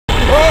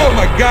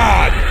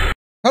God!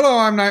 Hello,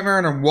 I'm Nightmare,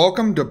 and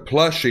welcome to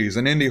Plushies,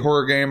 an indie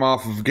horror game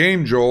off of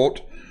Game Jolt.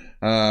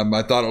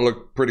 I thought it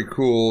looked pretty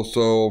cool,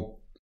 so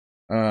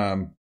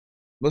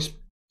let's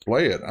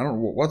play it. I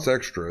don't know what's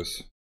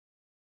extras.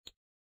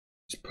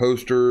 It's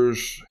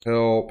posters,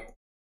 help.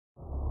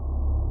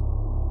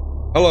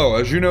 Hello,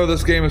 as you know,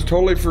 this game is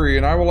totally free,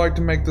 and I would like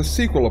to make the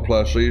sequel of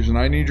Plushies, and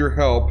I need your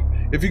help.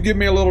 If you give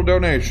me a little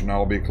donation,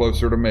 I'll be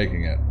closer to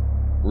making it.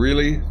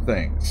 Really,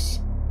 thanks.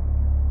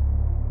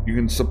 You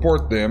can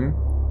support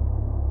them.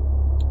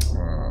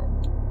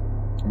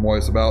 I'm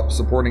always about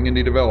supporting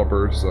indie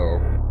developers,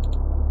 so.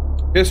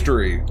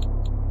 History.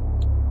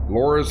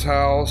 Laura's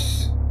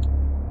house.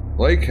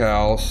 Lake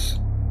house.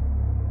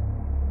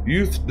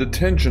 Youth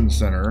detention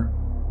center.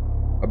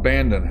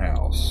 Abandoned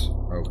house.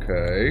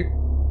 Okay.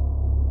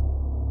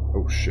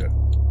 Oh shit.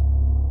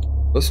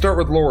 Let's start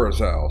with Laura's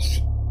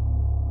house.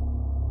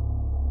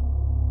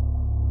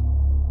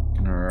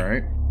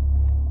 Alright.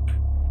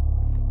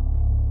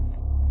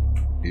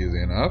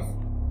 Easy enough.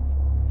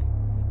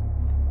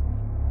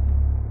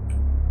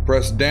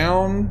 Press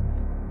down,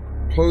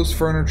 close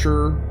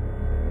furniture,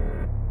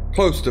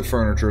 close to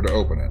furniture to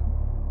open it.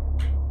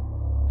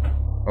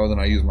 Oh, then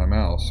I use my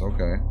mouse.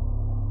 Okay.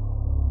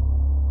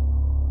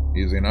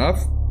 Easy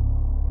enough.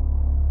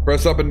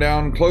 Press up and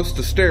down close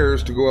to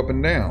stairs to go up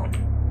and down.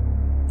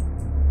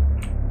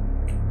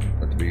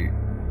 That to be.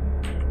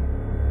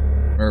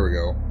 There we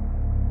go.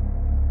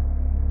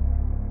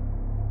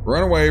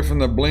 Run away from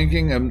the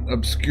blinking and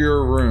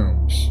obscure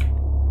rooms.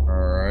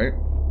 Alright.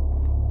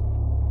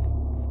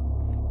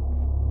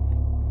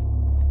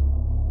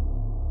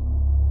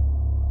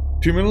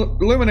 To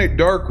eliminate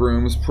dark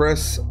rooms,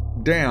 press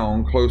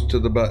down close to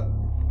the button.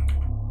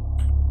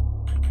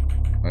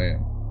 I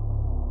am.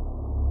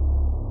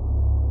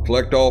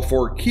 Collect all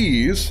 4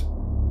 keys.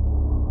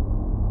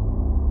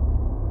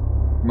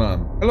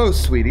 Mom. Hello,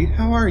 sweetie.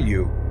 How are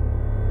you?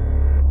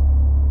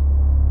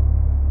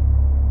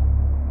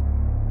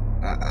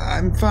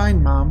 I'm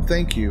fine, Mom.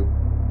 Thank you.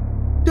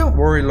 Don't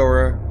worry,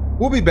 Laura.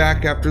 We'll be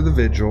back after the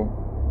vigil.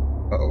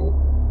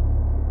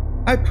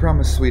 Uh-oh. I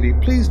promise, sweetie.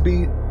 Please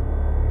be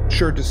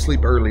sure to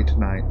sleep early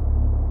tonight.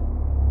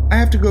 I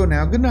have to go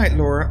now. Good night,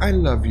 Laura. I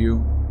love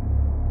you.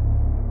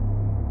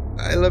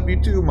 I love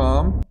you too,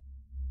 Mom.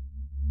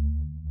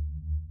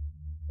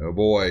 Oh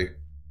boy.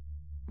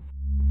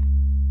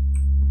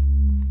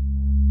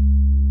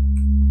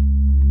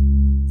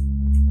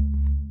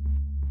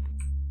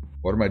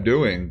 What am I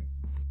doing?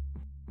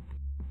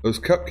 Those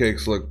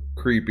cupcakes look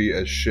creepy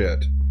as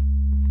shit.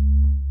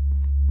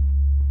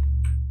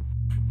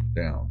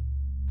 Down.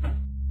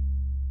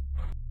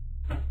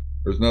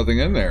 There's nothing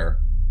in there.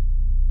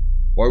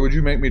 Why would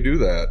you make me do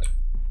that?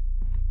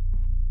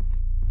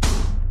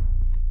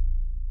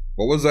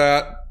 What was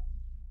that?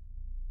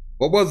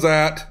 What was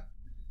that?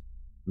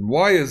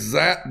 Why is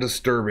that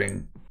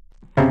disturbing?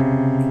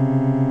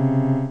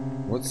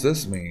 What's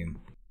this mean?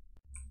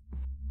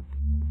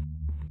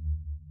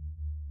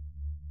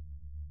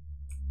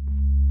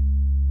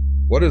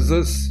 What is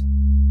this?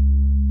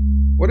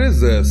 What is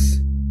this?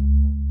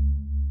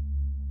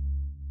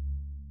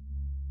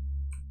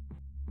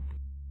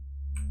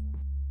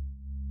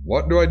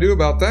 What do I do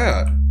about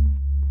that?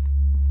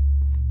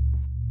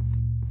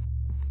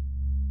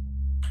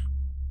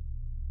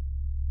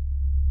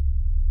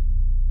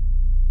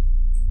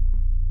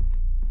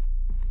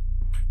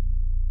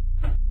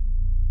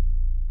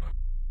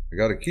 I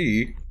got a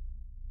key.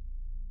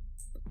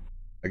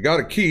 I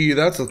got a key,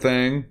 that's a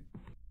thing.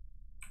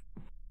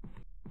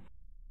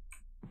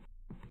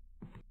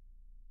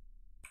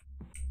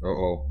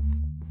 Uh-oh.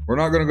 We're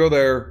not gonna go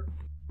there.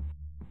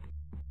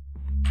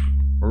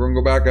 We're gonna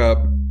go back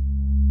up.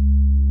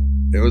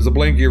 It was a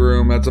blinky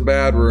room. That's a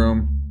bad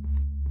room.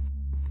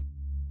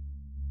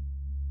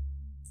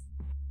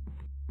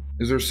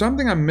 Is there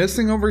something I'm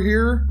missing over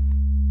here?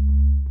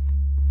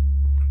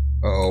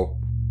 Uh-oh.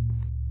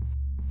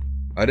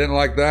 I didn't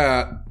like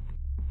that.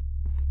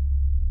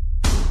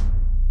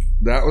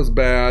 That was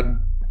bad.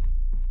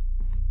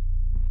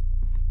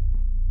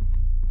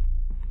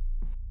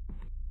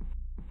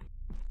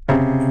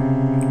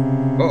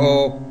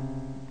 Uh-oh.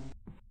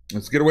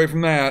 Let's get away from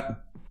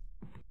that.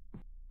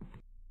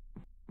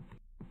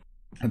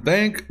 I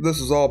think this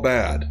is all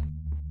bad.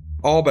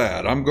 All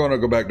bad. I'm going to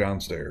go back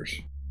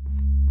downstairs.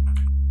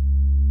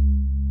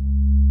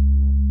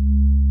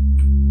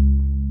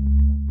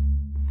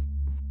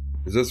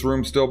 Is this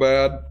room still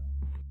bad?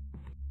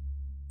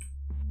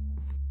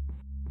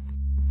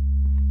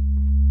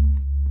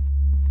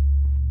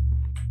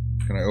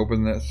 Can I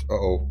open this?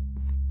 Uh-oh.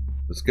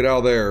 Let's get out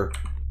of there.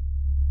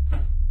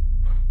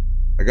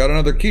 I got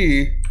another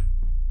key.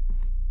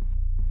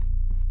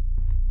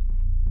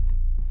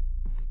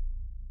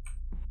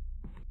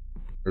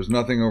 There's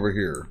nothing over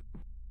here.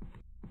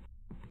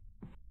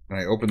 Can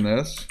I open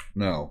this?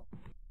 No.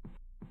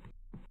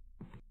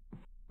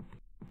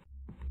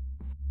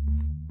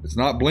 It's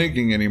not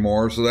blinking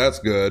anymore, so that's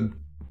good.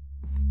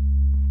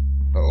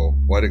 Uh-oh,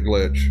 why'd it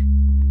glitch?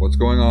 What's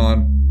going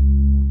on?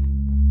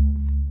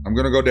 I'm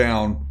gonna go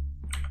down.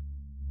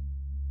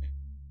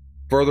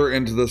 further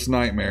into this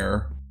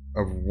nightmare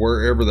of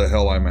wherever the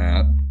hell I'm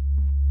at.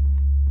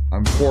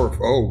 I'm poor.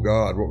 Oh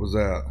God, what was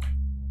that?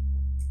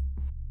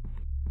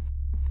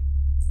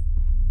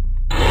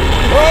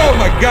 Oh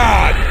my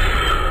God!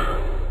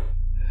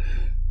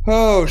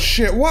 Oh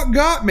shit, what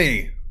got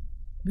me?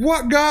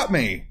 What got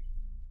me?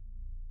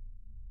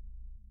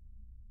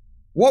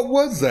 What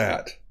was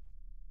that?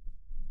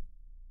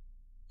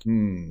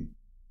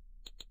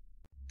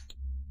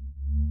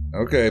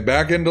 Okay,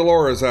 back into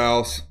Laura's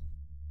house.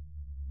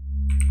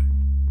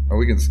 Oh,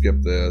 we can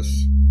skip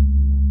this.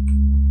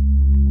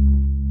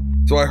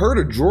 So I heard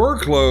a drawer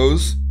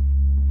close.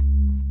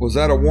 Was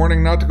that a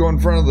warning not to go in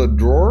front of the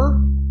drawer?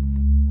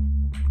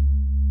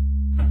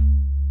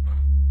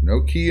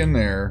 No key in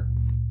there.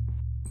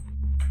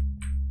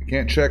 I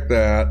can't check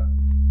that.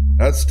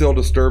 That's still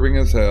disturbing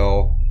as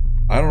hell.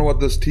 I don't know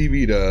what this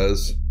TV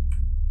does.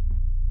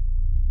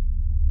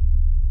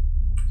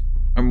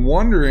 I'm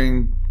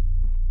wondering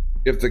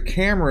if the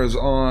camera's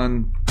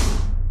on.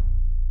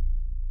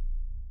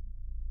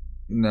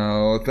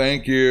 No,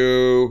 thank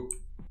you.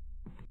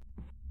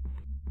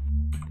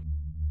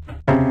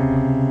 I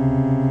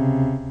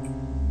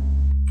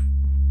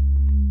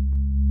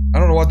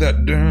don't know what that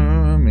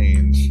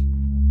means.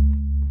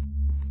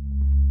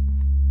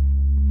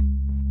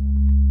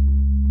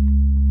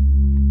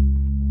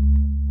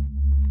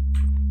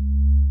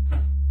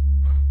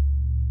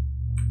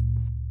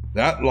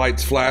 That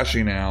light's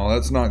flashing now.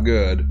 That's not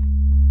good.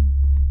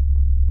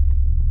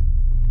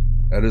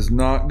 That is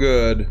not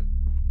good.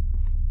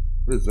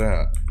 What is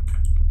that?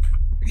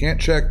 I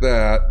can't check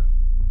that.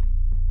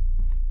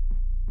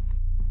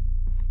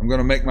 I'm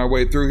gonna make my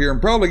way through here and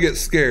probably get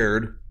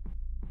scared.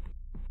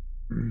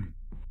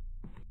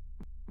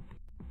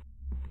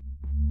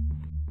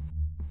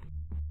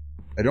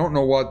 I don't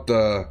know what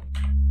the...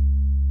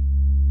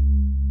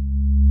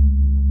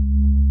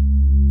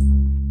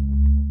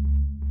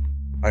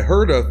 I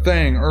heard a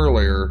thing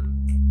earlier.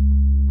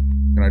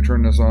 Can I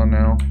turn this on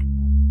now?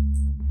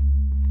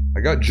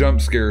 I got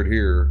jump scared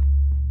here.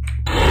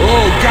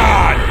 Oh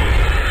God!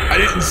 I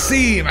didn't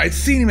see him. I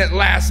seen him at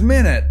last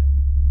minute.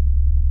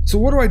 So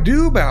what do I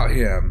do about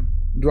him?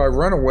 Do I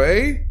run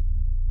away?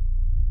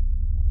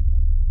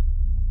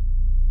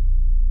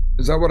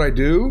 Is that what I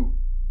do?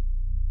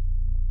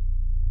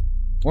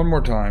 One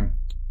more time.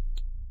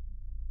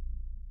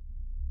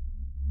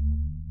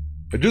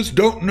 I just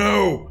don't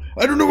know.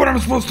 I don't know what I'm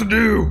supposed to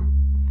do.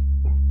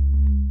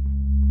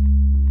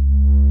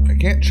 I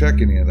can't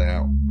check any of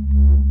that.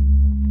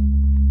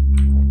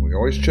 We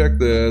always check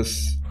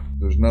this.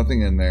 There's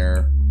nothing in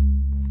there.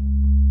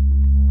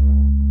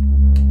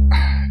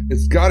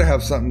 It's got to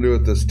have something to do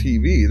with this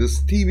TV.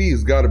 This TV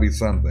has got to be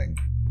something.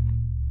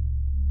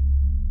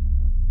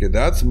 Okay,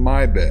 that's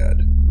my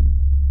bed.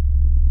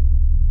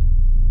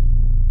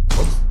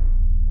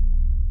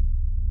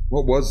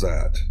 What was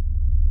that?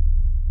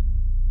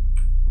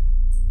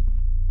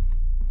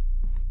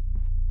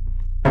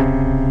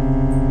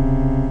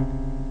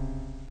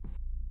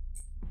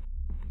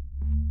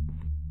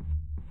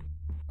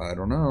 I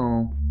don't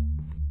know.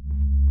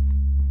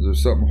 Is there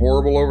something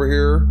horrible over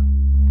here?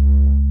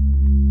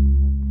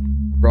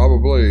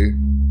 Probably.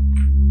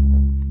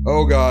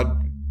 Oh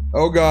God.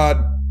 Oh God.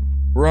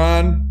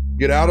 Run.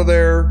 Get out of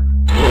there.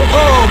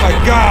 Oh my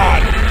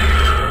God.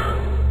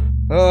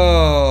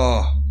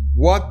 Oh,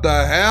 what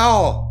the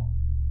hell?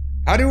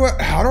 How do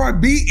I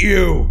beat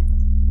you?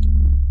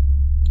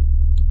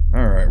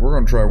 All right, we're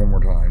gonna try one more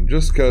time,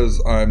 just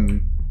because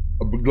I'm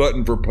a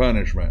glutton for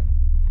punishment.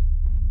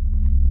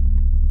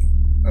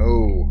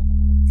 Oh.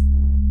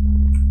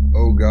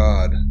 Oh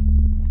God.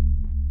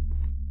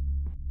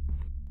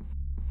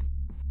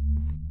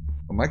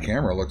 Well, my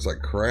camera looks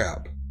like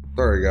crap.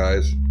 Sorry,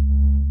 guys.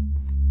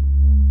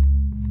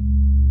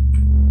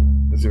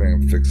 Let's see if I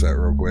can fix that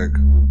real quick.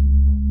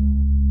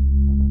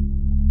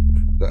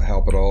 Does that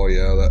help at all?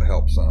 Yeah, that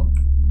helps some.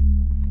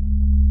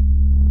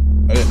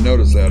 I didn't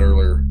notice that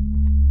earlier.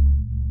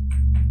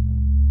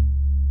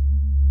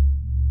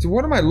 So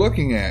what am I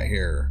looking at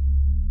here?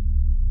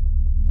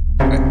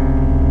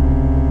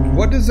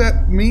 What does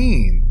that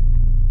mean?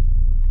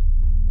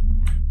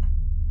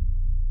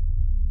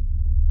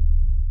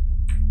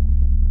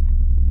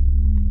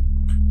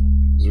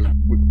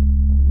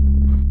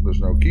 There's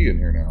no key in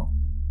here now.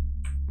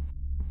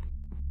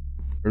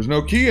 There's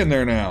no key in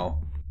there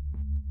now.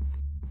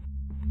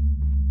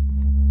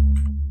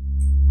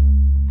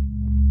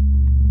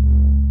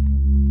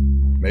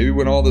 Maybe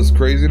when all this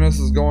craziness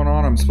is going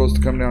on, I'm supposed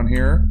to come down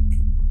here.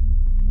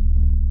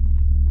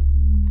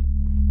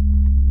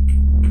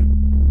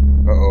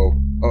 Uh-oh.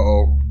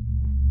 Uh-oh.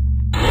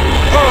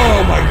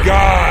 Oh my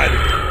God!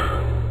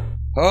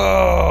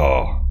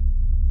 Oh!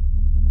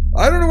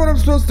 I don't know what I'm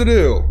supposed to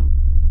do.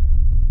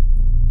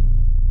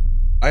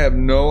 I have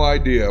no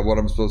idea what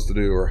I'm supposed to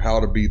do or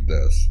how to beat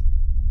this.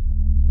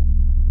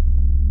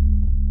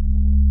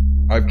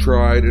 I've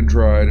tried and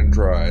tried and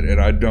tried, and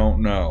I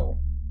don't know.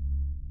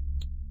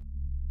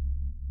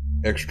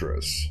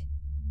 Extras.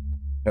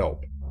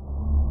 Help.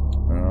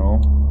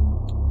 No.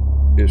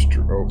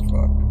 History. Oh,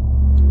 fuck.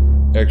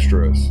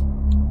 Extras.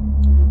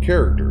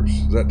 characters.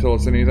 Does that tell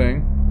us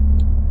anything?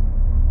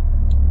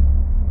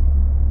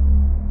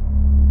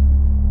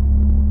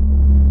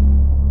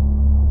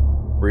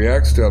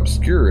 Reacts to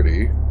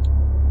obscurity.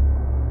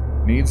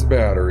 Needs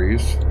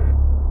batteries.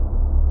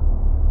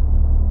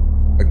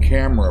 A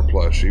camera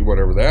plushie,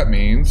 whatever that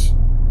means.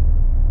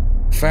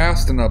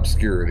 Fast in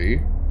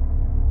obscurity.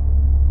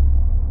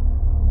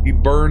 He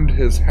burned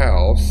his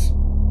house.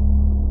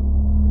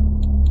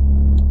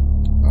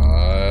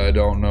 I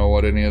don't know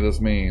what any of this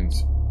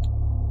means.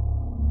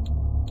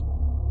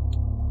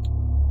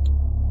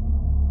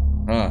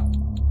 Huh.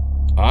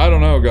 I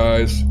don't know,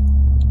 guys.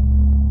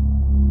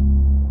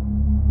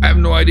 I have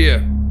no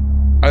idea.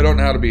 I don't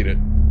know how to beat it.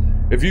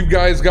 If you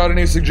guys got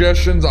any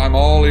suggestions, I'm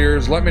all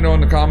ears. Let me know in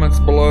the comments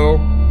below.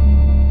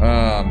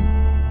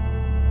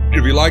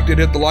 If you liked it,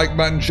 hit the like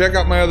button. Check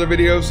out my other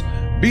videos.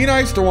 Be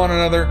nice to one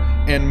another.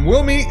 And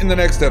we'll meet in the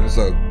next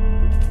episode.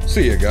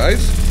 See ya,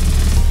 guys.